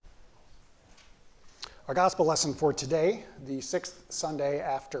Our gospel lesson for today, the sixth Sunday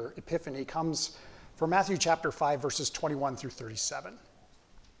after Epiphany, comes from Matthew chapter 5, verses 21 through 37.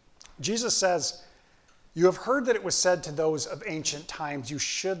 Jesus says, "You have heard that it was said to those of ancient times, 'You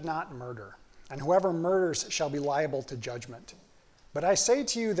should not murder, and whoever murders shall be liable to judgment.' But I say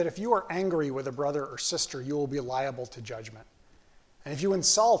to you that if you are angry with a brother or sister, you will be liable to judgment. And if you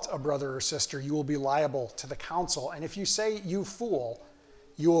insult a brother or sister, you will be liable to the council. And if you say, 'You fool,'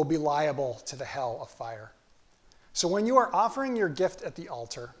 you will be liable to the hell of fire. So when you are offering your gift at the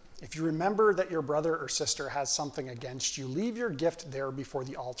altar, if you remember that your brother or sister has something against you, leave your gift there before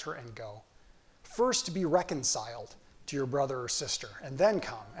the altar and go. First be reconciled to your brother or sister, and then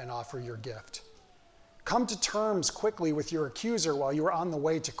come and offer your gift. Come to terms quickly with your accuser while you are on the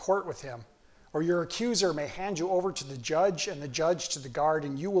way to court with him, or your accuser may hand you over to the judge, and the judge to the guard,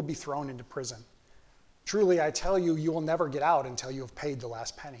 and you will be thrown into prison. Truly, I tell you, you will never get out until you have paid the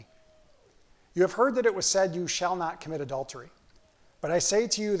last penny. You have heard that it was said, 'You shall not commit adultery.' But I say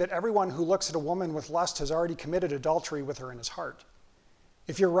to you that everyone who looks at a woman with lust has already committed adultery with her in his heart.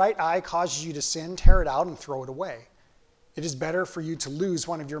 If your right eye causes you to sin, tear it out and throw it away. It is better for you to lose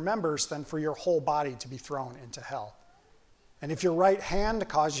one of your members than for your whole body to be thrown into hell. And if your right hand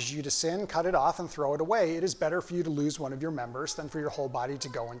causes you to sin, cut it off and throw it away. It is better for you to lose one of your members than for your whole body to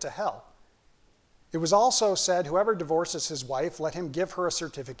go into hell. It was also said, 'Whoever divorces his wife, let him give her a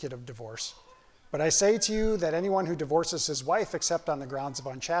certificate of divorce.' But I say to you that anyone who divorces his wife except on the grounds of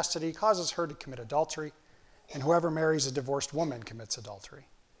unchastity causes her to commit adultery, and whoever marries a divorced woman commits adultery.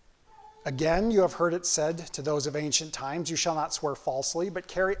 Again, you have heard it said to those of ancient times, 'You shall not swear falsely, but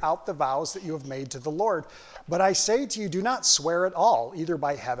carry out the vows that you have made to the Lord.' But I say to you, do not swear at all, either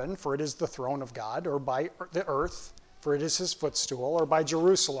by heaven, for it is the throne of God, or by the earth, for it is his footstool, or by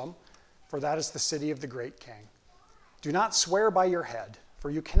Jerusalem, for that is the city of the great king. Do not swear by your head, for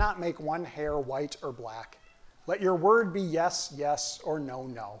you cannot make one hair white or black. Let your word be yes, yes, or no,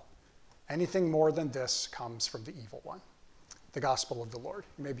 no. Anything more than this comes from the evil one." The gospel of the Lord.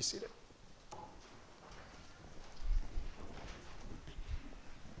 You may be seated.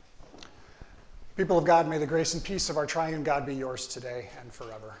 People of God, may the grace and peace of our triune God be yours today and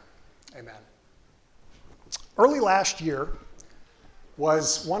forever. Amen. Early last year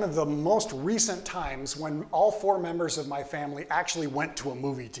was one of the most recent times when all four members of my family actually went to a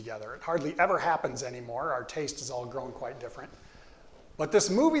movie together. It hardly ever happens anymore. Our taste has all grown quite different. But this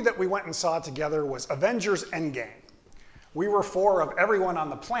movie that we went and saw together was Avengers Endgame. We were four of everyone on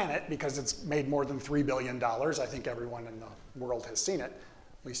the planet because it's made more than $3 billion. I think everyone in the world has seen it.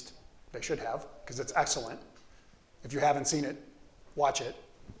 At least they should have, because it's excellent. If you haven't seen it, watch it.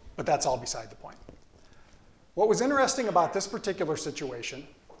 But that's all beside the point. What was interesting about this particular situation,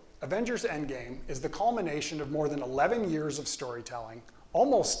 Avengers Endgame, is the culmination of more than 11 years of storytelling,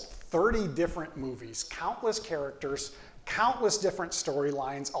 almost 30 different movies, countless characters, countless different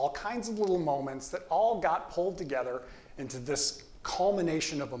storylines, all kinds of little moments that all got pulled together into this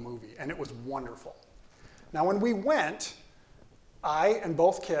culmination of a movie, and it was wonderful. Now, when we went, I and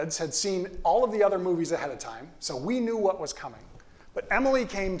both kids had seen all of the other movies ahead of time, so we knew what was coming. But Emily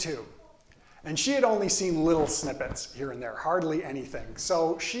came too. And she had only seen little snippets here and there, hardly anything.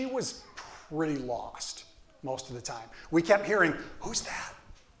 So she was pretty lost most of the time. We kept hearing, "Who's that?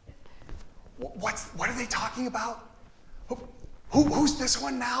 What are they talking about? Who's this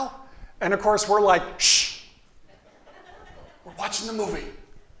one now?" And of course, we're like, "Shh, we're watching the movie."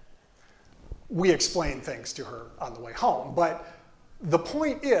 We explained things to her on the way home. But the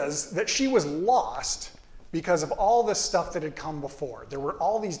point is that she was lost because of all this stuff that had come before. There were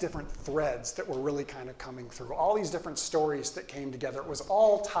all these different threads that were really kind of coming through, all these different stories that came together. It was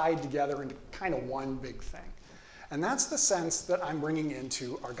all tied together into kind of one big thing. And that's the sense that I'm bringing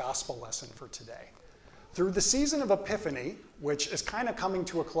into our gospel lesson for today. Through the season of Epiphany, which is kind of coming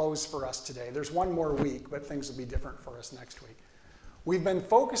to a close for us today, there's one more week, but things will be different for us next week. We've been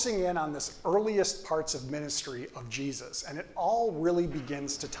focusing in on this earliest parts of ministry of Jesus, and it all really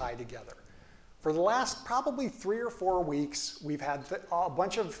begins to tie together. For the last probably 3 or 4 weeks, we've had a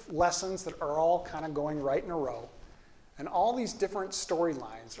bunch of lessons that are all kind of going right in a row. And all these different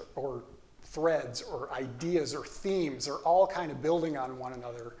storylines or threads or ideas or themes are all kind of building on one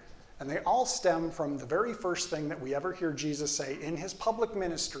another. And they all stem from the very first thing that we ever hear Jesus say in his public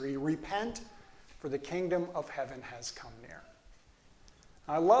ministry: "Repent, for the kingdom of heaven has come near."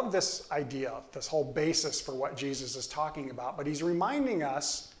 I love this idea, this whole basis for what Jesus is talking about, but he's reminding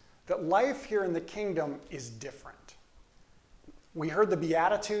us that life here in the kingdom is different. We heard the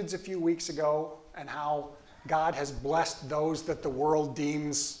Beatitudes a few weeks ago and how God has blessed those that the world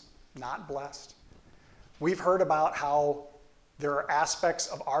deems not blessed. We've heard about how There are aspects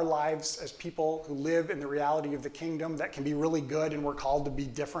of our lives as people who live in the reality of the kingdom that can be really good, and we're called to be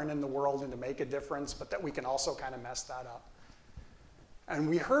different in the world and to make a difference, but that we can also kind of mess that up. And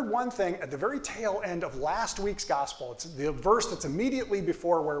we heard one thing at the very tail end of last week's gospel. It's the verse that's immediately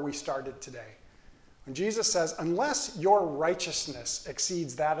before where we started today. When Jesus says, unless your righteousness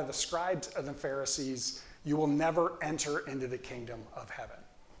exceeds that of the scribes and the Pharisees, you will never enter into the kingdom of heaven.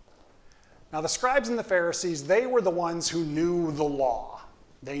 Now, the scribes and the Pharisees, they were the ones who knew the law.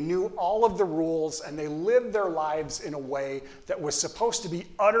 They knew all of the rules, and they lived their lives in a way that was supposed to be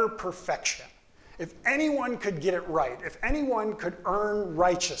utter perfection. If anyone could get it right, if anyone could earn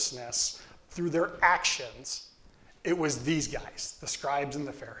righteousness through their actions, it was these guys, the scribes and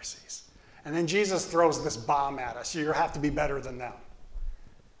the Pharisees. And then Jesus throws this bomb at us. You have to be better than them.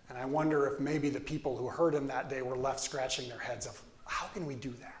 And I wonder if maybe the people who heard him that day were left scratching their heads of, how can we do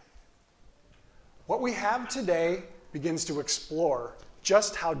that? What we have today begins to explore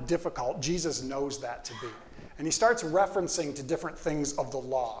just how difficult Jesus knows that to be. And he starts referencing to different things of the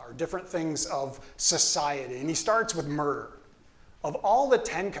law or different things of society. And he starts with murder. Of all the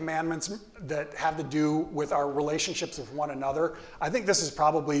 10 commandments that have to do with our relationships with one another, I think this is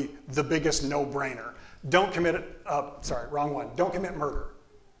probably the biggest no-brainer. Don't commit murder.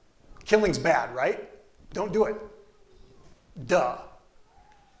 Killing's bad, right? Don't do it. Duh.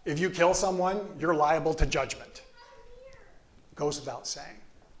 If you kill someone, you're liable to judgment. Goes without saying.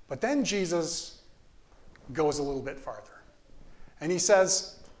 But then Jesus goes a little bit farther. And he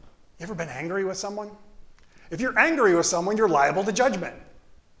says, you ever been angry with someone? If you're angry with someone, you're liable to judgment.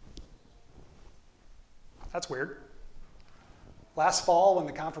 That's weird. Last fall, when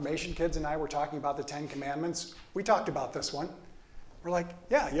the confirmation kids and I were talking about the 10 Commandments, we talked about this one. We're like,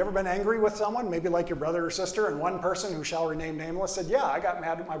 yeah, you ever been angry with someone, maybe like your brother or sister, and one person who shall remain nameless said, yeah, I got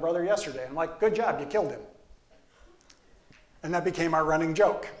mad at my brother yesterday. I'm like, good job, you killed him. And that became our running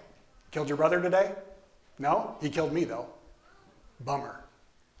joke. Killed your brother today? No, he killed me though. Bummer.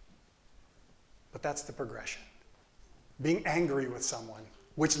 But that's the progression. Being angry with someone,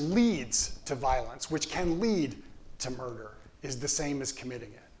 which leads to violence, which can lead to murder, is the same as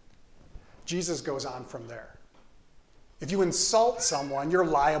committing it. Jesus goes on from there. If you insult someone, you're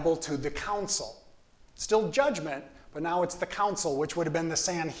liable to the council. Still judgment, but now it's the council, which would have been the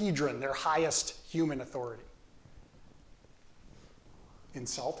Sanhedrin, their highest human authority.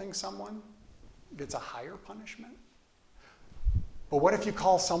 Insulting someone gets a higher punishment. But what if you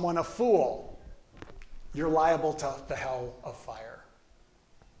call someone a fool? You're liable to the hell of fire.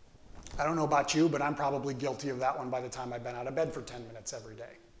 I don't know about you, but I'm probably guilty of that one by the time I've been out of bed for 10 minutes every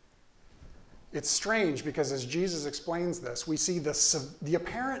day. It's strange because as Jesus explains this, we see the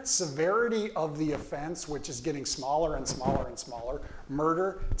apparent severity of the offense, which is getting smaller and smaller and smaller.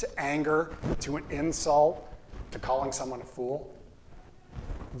 Murder to anger to an insult to calling someone a fool.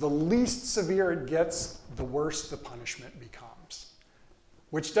 The least severe it gets, the worse the punishment becomes,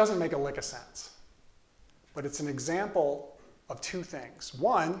 which doesn't make a lick of sense. But it's an example of two things.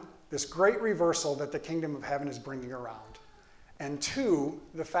 One, this great reversal that the kingdom of heaven is bringing around. And two,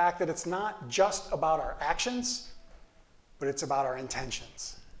 the fact that it's not just about our actions, but it's about our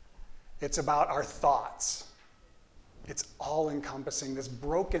intentions. It's about our thoughts. It's all-encompassing, this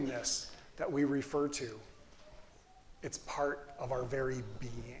brokenness that we refer to. It's part of our very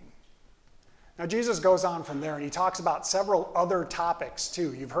being. Now, Jesus goes on from there, and he talks about several other topics,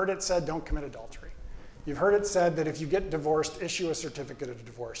 too. You've heard it said, don't commit adultery. You've heard it said that if you get divorced, issue a certificate of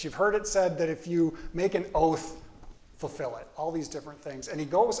divorce. You've heard it said that if you make an oath, fulfill it. All these different things. And he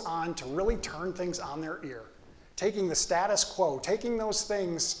goes on to really turn things on their ear, taking the status quo, taking those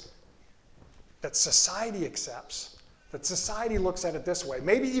things that society accepts, that society looks at it this way.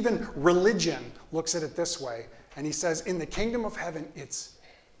 Maybe even religion looks at it this way. And he says, in the kingdom of heaven, it's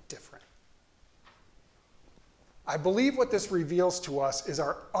different. I believe what this reveals to us is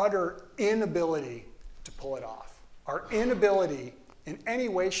our utter inability to pull it off. Our inability in any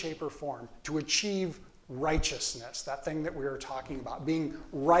way, shape, or form to achieve righteousness, that thing that we were talking about, being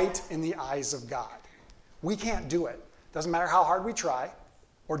right in the eyes of God. We can't do it. Doesn't matter how hard we try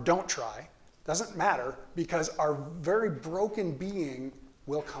or don't try. Doesn't matter because our very broken being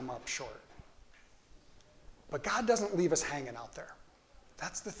will come up short. But God doesn't leave us hanging out there.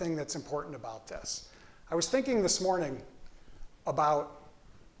 That's the thing that's important about this. I was thinking this morning about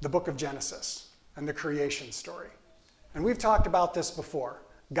the book of Genesis and the creation story. And we've talked about this before.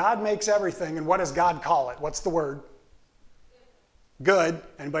 God makes everything, and what does God call it? What's the word? Good.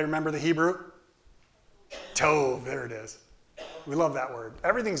 Anybody remember the Hebrew? Tov, there it is. We love that word.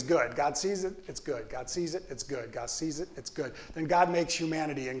 Everything's good. God sees it, it's good. God sees it, it's good. God sees it, it's good. Then God makes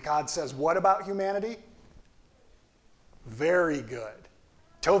humanity, and God says, what about humanity? Very good.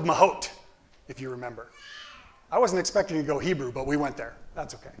 Tov mahot, if you remember. I wasn't expecting to go Hebrew, but we went there.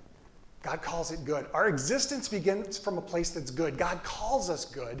 That's okay. God calls it good. Our existence begins from a place that's good. God calls us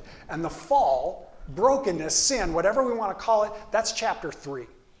good, and the fall, brokenness, sin, whatever we want to call it, that's chapter 3.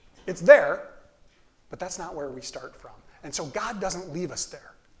 It's there, but that's not where we start from. And so God doesn't leave us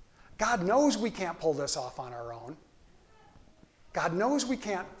there. God knows we can't pull this off on our own. God knows we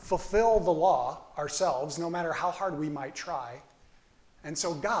can't fulfill the law ourselves, no matter how hard we might try. And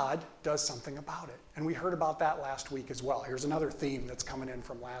so God does something about it. And we heard about that last week as well. Here's another theme that's coming in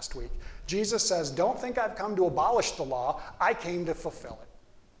from last week. Jesus says, don't think I've come to abolish the law. I came to fulfill it.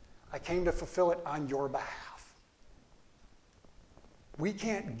 I came to fulfill it on your behalf. We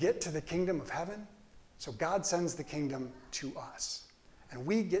can't get to the kingdom of heaven, so God sends the kingdom to us. And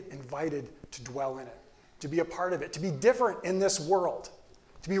we get invited to dwell in it, to be a part of it, to be different in this world,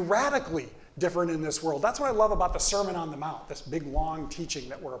 to be radically different in this world. That's what I love about the Sermon on the Mount, this big, long teaching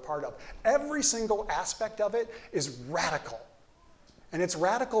that we're a part of. Every single aspect of it is radical. And it's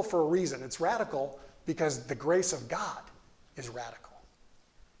radical for a reason. It's radical because the grace of God is radical.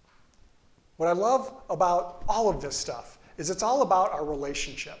 What I love about all of this stuff is it's all about our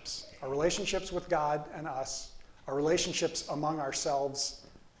relationships with God and us, our relationships among ourselves,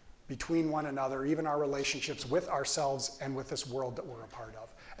 between one another, even our relationships with ourselves and with this world that we're a part of.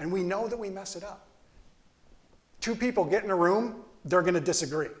 And we know that we mess it up. Two people get in a room, they're going to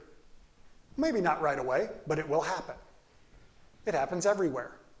disagree. Maybe not right away, but it will happen. It happens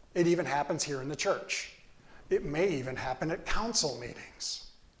everywhere. It even happens here in the church. It may even happen at council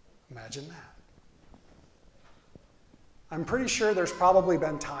meetings. Imagine that. I'm pretty sure there's probably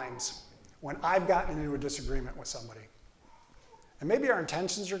been times when I've gotten into a disagreement with somebody. And maybe our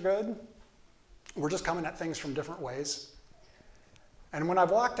intentions are good. We're just coming at things from different ways. And when I've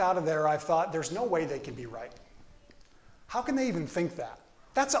walked out of there, I've thought, there's no way they can be right. How can they even think that?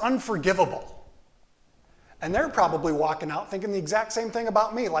 That's unforgivable. And they're probably walking out thinking the exact same thing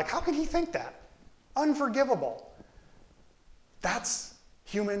about me. Like, how can he think that? Unforgivable. That's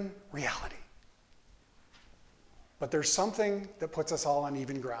human reality. But there's something that puts us all on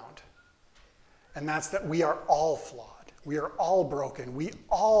even ground. And that's that we are all flawed. We are all broken. We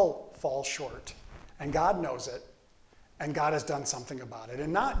all fall short. And God knows it. And God has done something about it.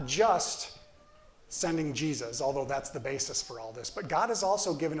 And not just sending Jesus, although that's the basis for all this, but God has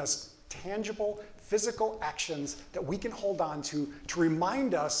also given us tangible, physical actions that we can hold on to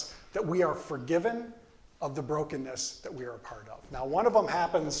remind us that we are forgiven of the brokenness that we are a part of. Now, one of them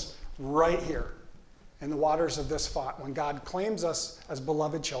happens right here in the waters of this font when God claims us as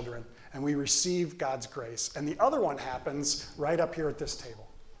beloved children and we receive God's grace. And the other one happens right up here at this table,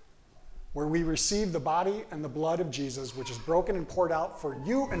 where we receive the body and the blood of Jesus, which is broken and poured out for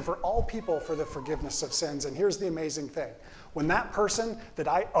you and for all people for the forgiveness of sins. And here's the amazing thing. When that person that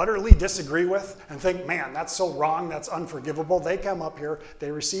I utterly disagree with and think, man, that's so wrong, that's unforgivable, they come up here,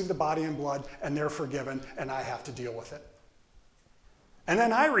 they receive the body and blood, and they're forgiven, and I have to deal with it. And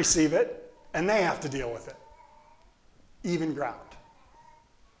then I receive it, and they have to deal with it. Even ground.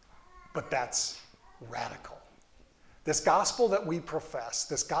 But that's radical. This gospel that we profess,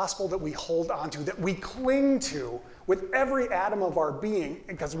 this gospel that we hold on to, that we cling to with every atom of our being,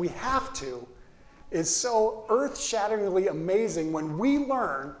 because we have to, is so earth-shatteringly amazing when we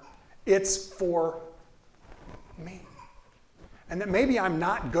learn it's for me. And that maybe I'm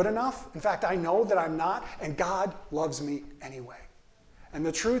not good enough. In fact, I know that I'm not, and God loves me anyway. And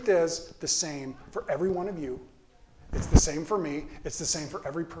the truth is the same for every one of you. It's the same for me. It's the same for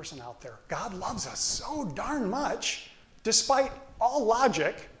every person out there. God loves us so darn much, despite all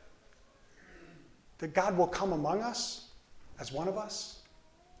logic, that God will come among us as one of us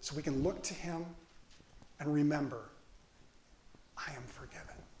so we can look to him and remember, I am forgiven.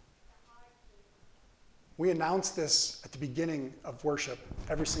 We announce this at the beginning of worship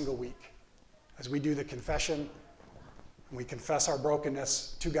every single week as we do the confession and we confess our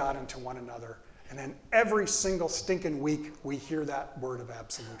brokenness to God and to one another. And then every single stinking week, we hear that word of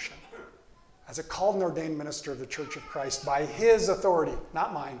absolution. As a called and ordained minister of the Church of Christ, by his authority,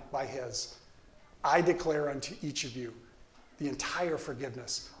 not mine, by his, I declare unto each of you the entire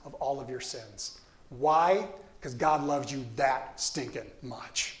forgiveness of all of your sins. Why? Because God loves you that stinking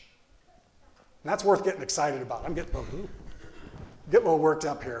much. And that's worth getting excited about. I'm getting a little worked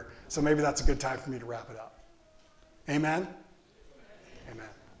up here, so maybe that's a good time for me to wrap it up. Amen? Amen.